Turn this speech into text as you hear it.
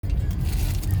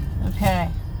Okay.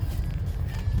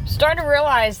 Starting to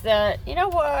realize that, you know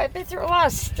what, I've been through a lot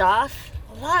of stuff.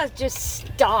 A lot of just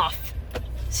stuff.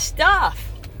 Stuff.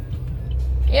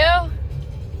 You know?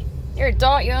 You're an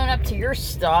adult, you own up to your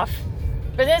stuff.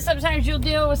 But then sometimes you'll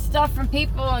deal with stuff from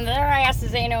people and their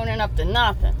asses ain't owning up to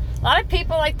nothing. A lot of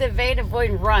people like to evade, avoid,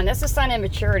 and run. That's a sign of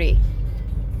immaturity.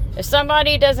 If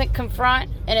somebody doesn't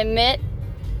confront and admit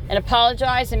and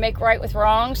apologize and make right with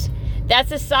wrongs,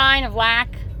 that's a sign of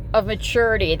lack of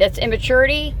maturity. That's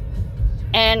immaturity,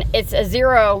 and it's a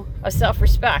zero of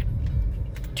self-respect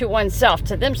to oneself,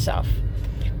 to themselves.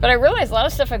 But I realize a lot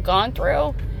of stuff I've gone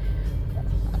through,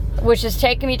 which has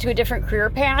taken me to a different career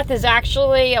path, has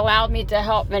actually allowed me to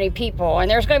help many people. And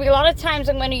there's going to be a lot of times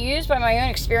I'm going to use by my own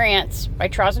experience, by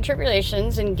trials and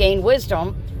tribulations, and gain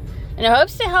wisdom in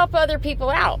hopes to help other people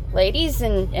out. Ladies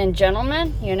and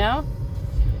gentlemen, you know.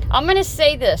 I'm going to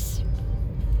say this.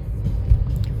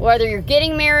 Whether you're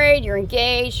getting married, you're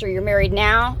engaged, or you're married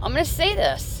now, I'm going to say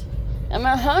this. I'm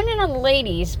going to hone in on the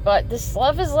ladies, but this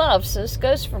love is love, so this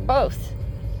goes for both.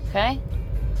 Okay?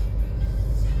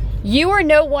 You are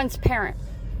no one's parent.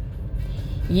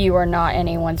 You are not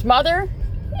anyone's mother.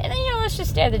 And then, you know, let's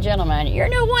just stay the gentleman. You're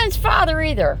no one's father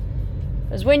either.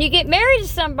 Because when you get married to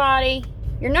somebody,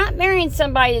 you're not marrying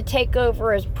somebody to take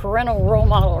over as parental role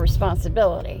model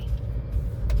responsibility.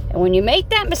 And when you make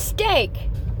that mistake,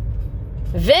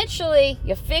 eventually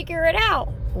you figure it out.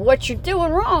 What you're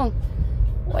doing wrong.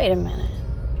 Wait a minute.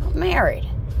 I'm married.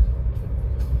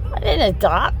 I didn't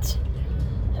adopt.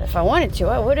 If I wanted to,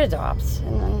 I would adopt.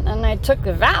 And I took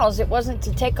the vows. It wasn't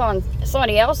to take on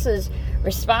somebody else's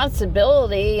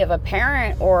responsibility of a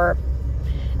parent, or,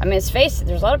 I mean, let's face it,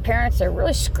 there's a lot of parents that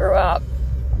really screw up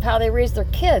how they raise their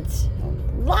kids.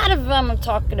 A lot of them I'm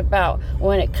talking about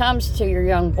when it comes to your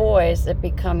young boys that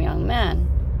become young men.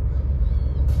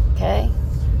 Okay?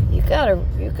 You gotta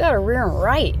rear them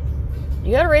right.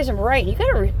 You gotta raise them right. You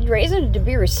gotta raise them to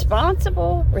be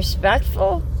responsible,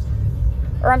 respectful,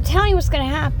 or I'm telling you what's going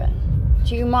to happen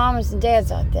to you mamas and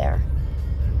dads out there.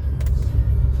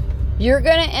 You're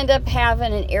going to end up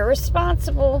having an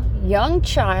irresponsible young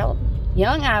child,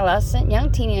 young adolescent,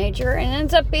 young teenager, and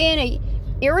ends up being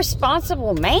an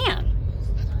irresponsible man.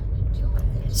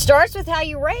 Starts with how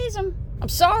you raise them. I'm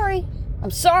sorry.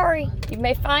 You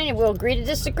may find it. We'll agree to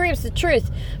disagree. It's the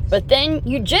truth. But then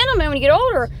you gentlemen, when you get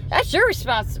older, that's your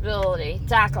responsibility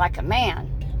to act like a man.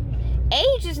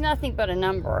 Age is nothing but a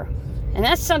number. And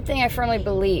that's something I firmly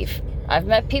believe. I've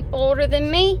met people older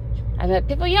than me. I've met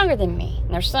people younger than me.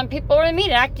 And there's some people older than me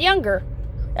that act younger.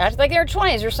 Act like they're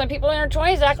 20s. There's some people in their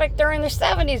 20s that act like they're in their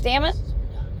 70s, damn it.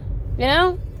 You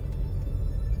know?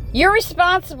 You're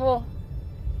responsible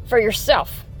for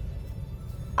yourself.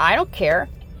 I don't care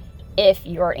if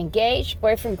you're engaged,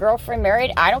 boyfriend, girlfriend,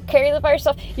 married. I don't care. You live by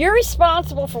yourself. You're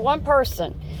responsible for one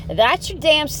person. That's your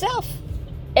damn self.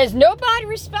 There's nobody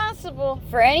responsible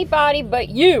for anybody but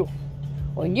you.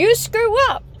 When you screw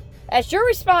up, that's your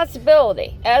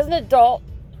responsibility. As an adult,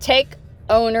 take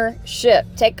ownership.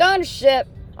 Take ownership.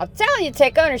 I'm telling you,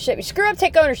 take ownership. You screw up,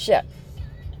 take ownership.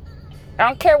 I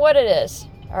don't care what it is.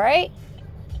 All right?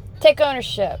 Take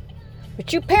ownership.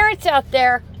 But you parents out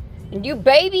there, and you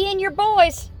babying your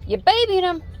boys, you babying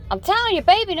them. I'm telling you,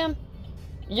 babying them.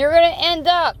 You're going to end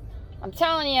up, I'm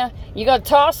telling you, you're going to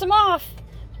toss them off.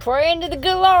 Praying to the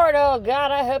good Lord, oh God,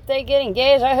 I hope they get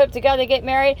engaged. I hope to God they get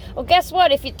married. Well, guess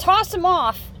what? If you toss them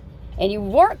off and you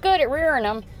weren't good at rearing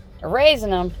them or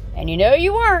raising them, and you know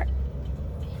you weren't,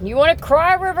 you want to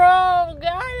cry river, oh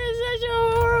God, it's such a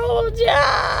horrible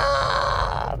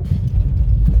job.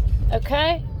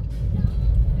 Okay?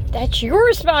 That's your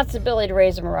responsibility to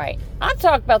raise them right. I'm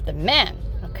talking about the men.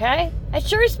 Okay?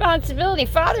 That's your responsibility.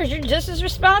 Fathers, you're just as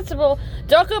responsible.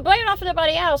 Don't go blaming off of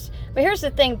nobody else. But here's the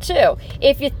thing, too.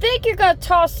 If you think you're going to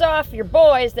toss off your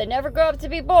boys that never grow up to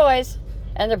be boys,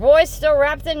 and their boys still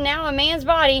wrapped in now a man's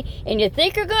body, and you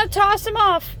think you're going to toss them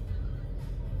off,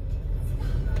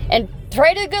 and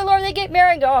pray to the good Lord they get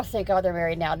married, and go, oh, thank God they're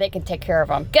married now. They can take care of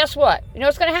them. Guess what? You know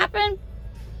what's going to happen?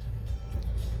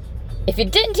 If you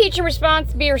didn't teach them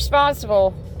to be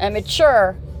responsible and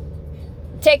mature,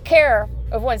 take care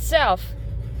of oneself,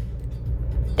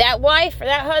 that wife or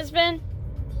that husband,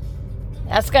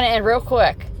 that's going to end real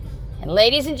quick. And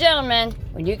ladies and gentlemen,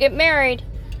 when you get married,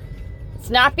 it's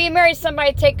not being married to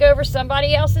somebody to take over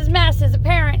somebody else's mess as a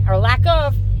parent, or lack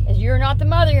of, as you're not the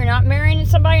mother. You're not marrying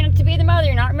somebody to be the mother.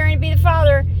 You're not marrying to be the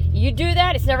father. You do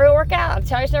that, it's never going to work out. I'm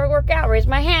telling you, it's never going to work out. Raise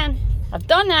my hand. I've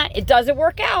done that. It doesn't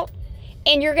work out.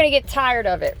 And you're going to get tired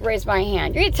of it. Raise my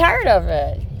hand. You're going to get tired of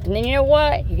it. And then you know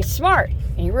what? You get smart.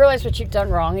 And you realize what you've done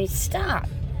wrong, and you stop.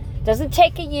 It doesn't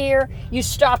take a year. You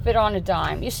stop it on a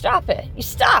dime. You stop it. You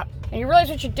stop. and you realize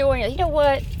what you're doing, you know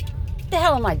what the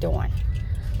hell am I doing?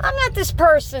 I'm not this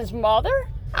person's mother.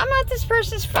 I'm not this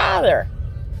person's father.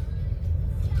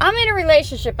 I'm in a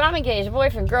relationship. I'm engaged, a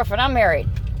boyfriend, girlfriend. I'm married.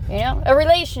 You know, a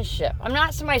relationship. I'm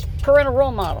not somebody's parental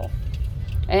role model.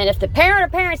 And if the parent or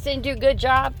parents didn't do a good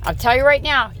job, I'll tell you right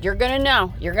now, you're going to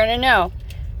know. You're going to know.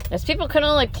 Because people can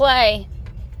only play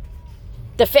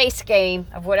the face game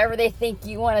of whatever they think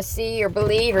you want to see or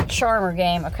believe, or charmer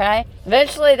game, okay?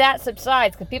 Eventually that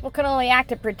subsides because people can only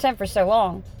act and pretend for so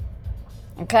long.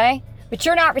 Okay? But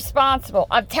you're not responsible.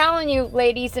 I'm telling you,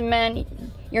 ladies and men,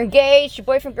 you're engaged, your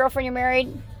boyfriend, girlfriend, you're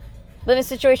married, living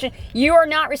situation, you are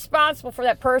not responsible for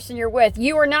that person you're with.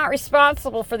 You are not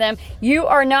responsible for them. You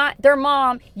are not their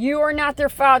mom. You are not their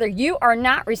father. You are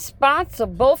not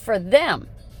responsible for them.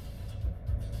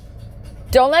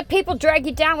 Don't let people drag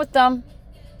you down with them.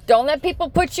 Don't let people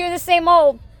put you in the same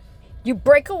mold. You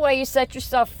break away, you set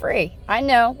yourself free. I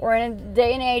know, we're in a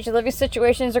day and age, living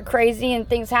situations are crazy and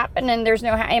things happen and there's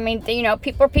no,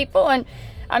 people are people, and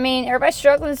everybody's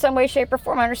struggling in some way, shape, or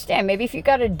form. I understand. Maybe if you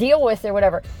got to deal with it or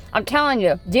whatever. I'm telling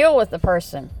you, deal with the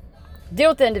person. Deal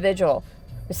with the individual.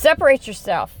 Separate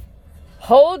yourself.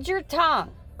 Hold your tongue.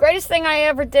 Greatest thing I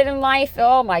ever did in life,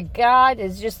 oh my God,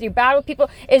 is just you battle with people,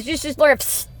 is just learn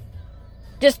psst.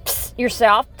 Just psst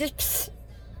yourself. Just psst.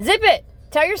 Zip it.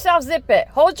 Tell yourself zip it.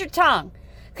 Hold your tongue.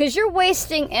 Because you're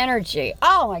wasting energy.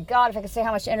 Oh my God, if I could say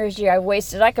how much energy I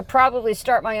wasted, I could probably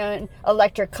start my own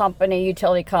electric company,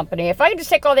 utility company. If I could just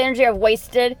take all the energy I've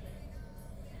wasted.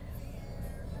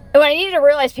 And when I needed to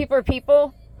realize people are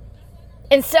people,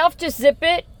 and self, just zip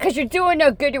it. Because you're doing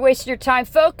no good, you're wasting your time.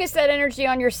 Focus that energy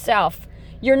on yourself.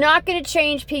 You're not going to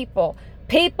change people.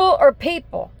 People are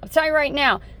people. I'm telling you right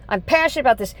now, I'm passionate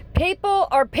about this. People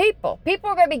are people. People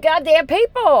are going to be goddamn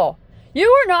people. You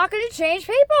are not going to change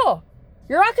people.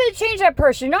 You're not going to change that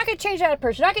person. You're not going to change that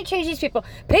person. You're not going to change these people.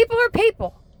 People are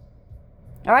people.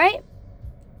 All right?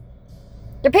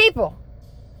 They're people.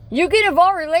 You get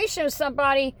involved in a relation with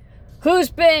somebody who's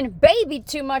been babied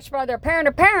too much by their parent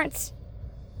or parents.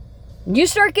 You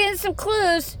start getting some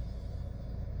clues.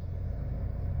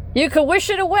 You could wish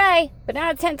it away, but 9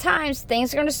 out of 10 times,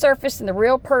 things are going to surface and the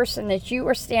real person that you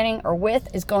are standing or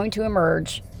with is going to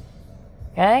emerge.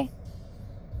 Okay?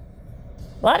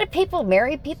 A lot of people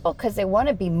marry people because they want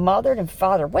to be mothered and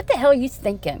fathered. What the hell are you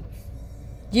thinking?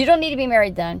 You don't need to be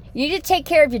married then. You need to take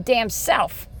care of your damn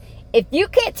self. If you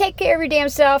can't take care of your damn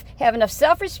self, have enough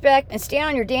self-respect, and stand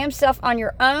on your damn self on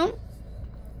your own,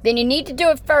 then you need to do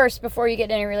it first before you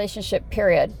get in a relationship,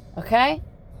 period. Okay?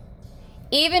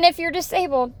 Even if you're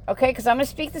disabled, okay, because I'm going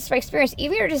to speak this by experience,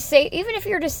 even if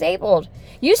you're disabled,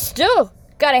 you still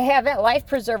got to have that life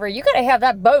preserver. You got to have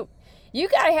that boat. You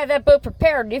got to have that boat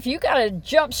prepared. If you got to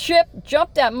jump ship,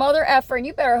 jump that mother effer, and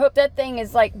you better hope that thing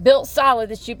is like built solid,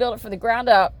 that you built it from the ground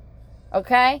up,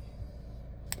 okay?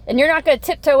 And you're not going to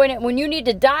tiptoe in it. When you need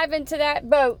to dive into that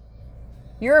boat,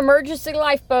 your emergency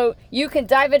lifeboat, you can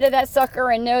dive into that sucker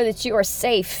and know that you are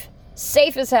safe.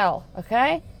 Safe as hell,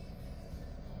 okay?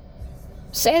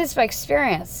 I'm saying this by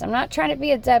experience. I'm not trying to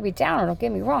be a Debbie Downer, don't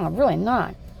get me wrong. I'm really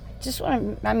not. I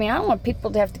don't want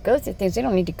people to have to go through things they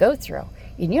don't need to go through.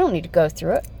 And you don't need to go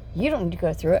through it. You don't need to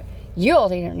go through it. You don't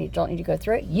need to go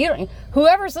through it.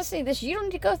 Whoever's listening to this, you don't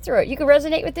need to go through it. You can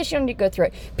resonate with this, you don't need to go through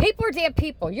it. People are damn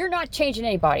people. You're not changing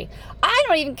anybody. I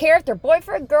don't even care if they're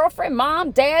boyfriend, girlfriend,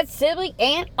 mom, dad, sibling,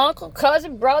 aunt, uncle,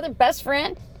 cousin, brother, best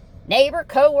friend, neighbor,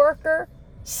 co-worker,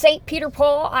 St. Peter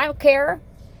Paul, I don't care.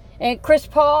 And Chris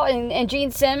Paul and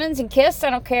Gene Simmons and Kiss, I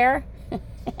don't care.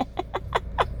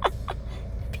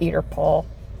 Peter Paul.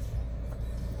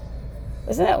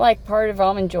 Isn't that like part of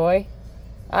Almond Joy?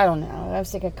 I don't know. I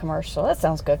was thinking commercial. That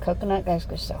sounds good. Coconut guys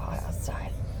go so hot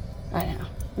outside. I know.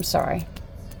 I'm sorry.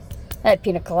 I had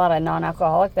pina colada,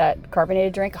 non-alcoholic, that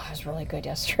carbonated drink. Oh, it was really good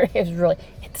yesterday. It was really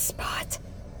hit the spot.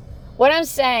 What I'm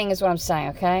saying is what I'm saying,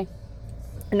 okay?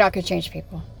 You're not going to change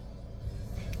people.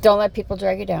 Don't let people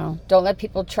drag you down. Don't let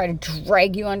people try to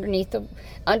drag you underneath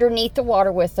the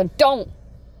water with them. Don't.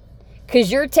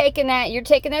 Because you're taking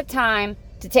that time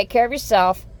to take care of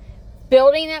yourself,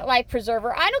 building that life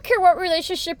preserver. I don't care what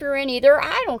relationship you're in either.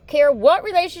 I don't care what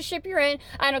relationship you're in.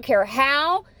 I don't care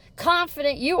how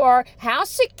confident you are, how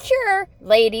secure,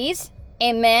 ladies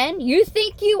and men, you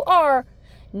think you are.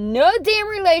 No damn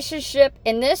relationship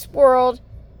in this world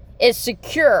is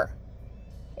secure.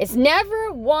 It's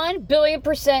never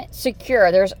 1,000,000,000%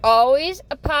 secure. There's always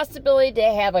a possibility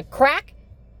to have a crack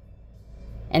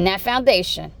in that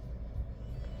foundation.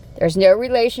 There's no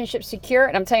relationship secure.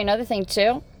 And I'm telling you another thing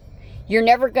too. You're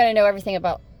never going to know everything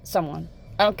about someone.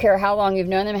 I don't care how long you've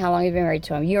known them, how long you've been married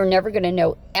to them. You're never going to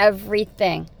know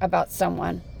everything about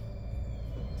someone.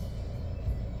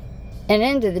 And at the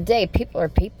end of the day, people are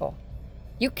people.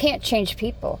 You can't change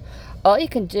people. All you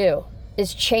can do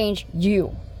is change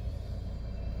you.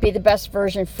 Be the best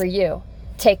version for you.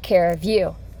 Take care of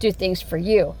you. Do things for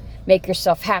you. Make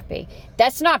yourself happy.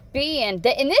 That's not being,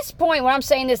 in this point when I'm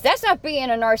saying this, that's not being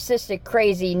a narcissistic,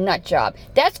 crazy nut job.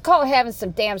 That's called having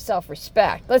some damn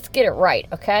self-respect. Let's get it right,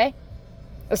 okay?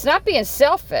 It's not being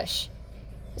selfish.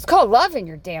 It's called loving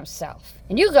your damn self.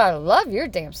 And you gotta love your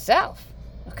damn self,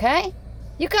 okay?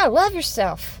 You gotta love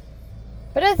yourself.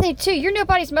 But I think too, you're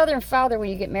nobody's mother and father when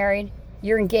you get married.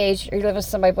 You're engaged or you live with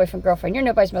somebody, boyfriend, girlfriend. You're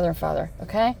nobody's mother and father,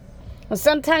 okay? And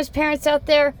sometimes parents out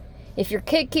there, if your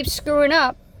kid keeps screwing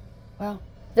up, well,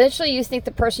 eventually you think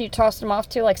the person you tossed them off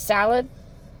to like salad.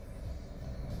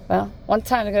 Well, one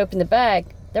time they're going to open the bag,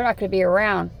 they're not going to be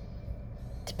around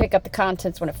to pick up the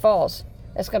contents when it falls.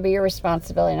 That's going to be your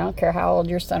responsibility. And I don't care how old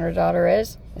your son or daughter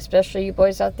is, especially you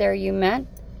boys out there, you men,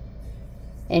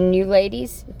 and you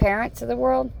ladies, the parents of the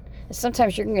world. And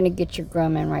sometimes you're going to get your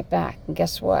grown men right back. And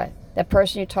guess what? That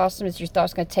person you tossed them is your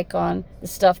thought's going to take on the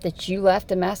stuff that you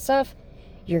left a mess of.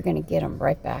 You're going to get them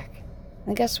right back.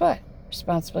 And guess what?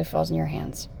 Responsibility falls in your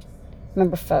hands.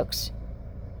 Remember, folks,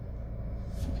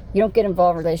 you don't get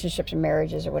involved in relationships and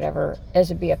marriages or whatever as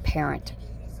to be a parent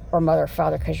or mother or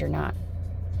father because you're not.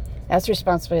 That's the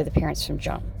responsibility of the parents from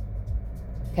jump.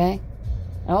 Okay?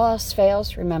 And all else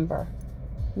fails, remember,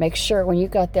 make sure when you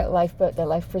got that lifeboat, that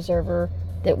life preserver,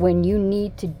 that when you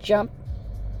need to jump,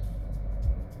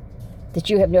 that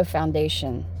you have no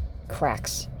foundation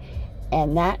cracks.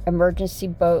 And that emergency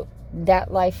boat,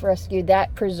 that life rescue,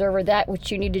 that preserver, that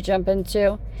which you need to jump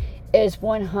into is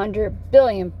 100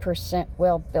 billion%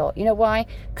 well built. You know why?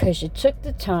 Because you took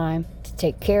the time to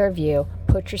take care of you,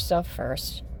 put yourself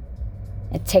first,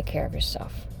 and take care of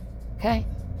yourself. Okay?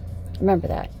 Remember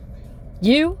that.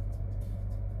 You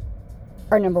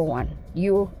are number one.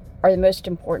 You are the most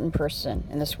important person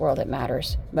in this world that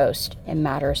matters most and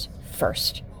matters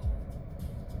first.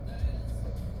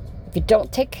 If you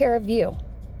don't take care of you,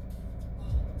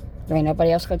 there ain't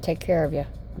nobody else going to take care of you.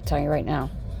 I'm telling you right now.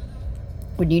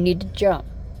 When you need to jump,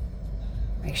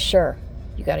 make sure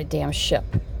you got a damn ship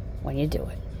when you do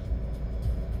it.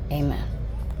 Amen.